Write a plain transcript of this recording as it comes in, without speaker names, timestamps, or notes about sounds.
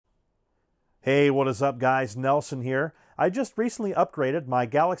Hey, what is up guys? Nelson here. I just recently upgraded my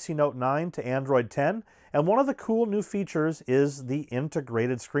Galaxy Note 9 to Android 10, and one of the cool new features is the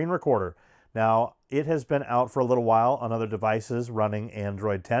integrated screen recorder. Now, it has been out for a little while on other devices running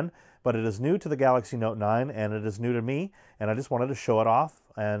Android 10, but it is new to the Galaxy Note 9 and it is new to me, and I just wanted to show it off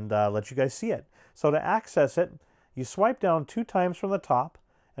and let you guys see it. So to access it, you swipe down 2 times from the top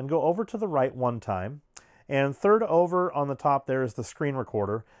and go over to the right 1 time. And third over on the top there is the screen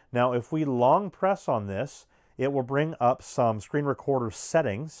recorder. Now if we long press on this, it will bring up some screen recorder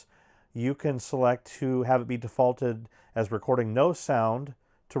settings. You can select to have it be defaulted as recording no sound,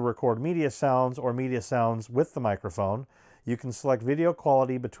 to record media sounds or media sounds with the microphone. You can select video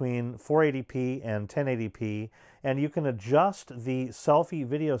quality between 480p and 1080p, and you can adjust the selfie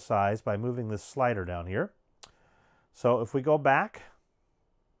video size by moving this slider down here. So if we go back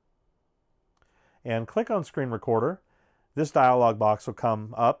and click on screen recorder, this dialog box will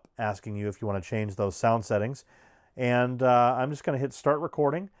come up asking you if you want to change those sound settings. And I'm just going to hit start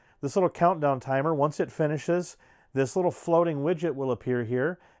recording. This little countdown timer, once it finishes, this little floating widget will appear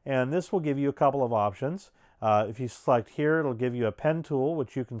here, and this will give you a couple of options. If you select here, it'll give you a pen tool,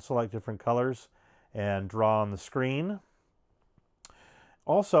 which you can select different colors and draw on the screen.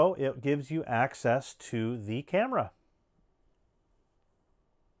 Also, it gives you access to the camera.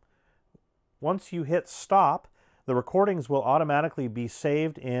 Once you hit stop, the recordings will automatically be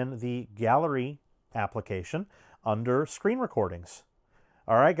saved in the gallery application under screen recordings.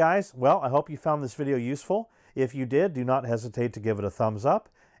 All right, guys. Well, I hope you found this video useful. If you did, do not hesitate to give it a thumbs up.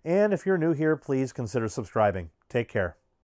 And if you're new here, please consider subscribing. Take care.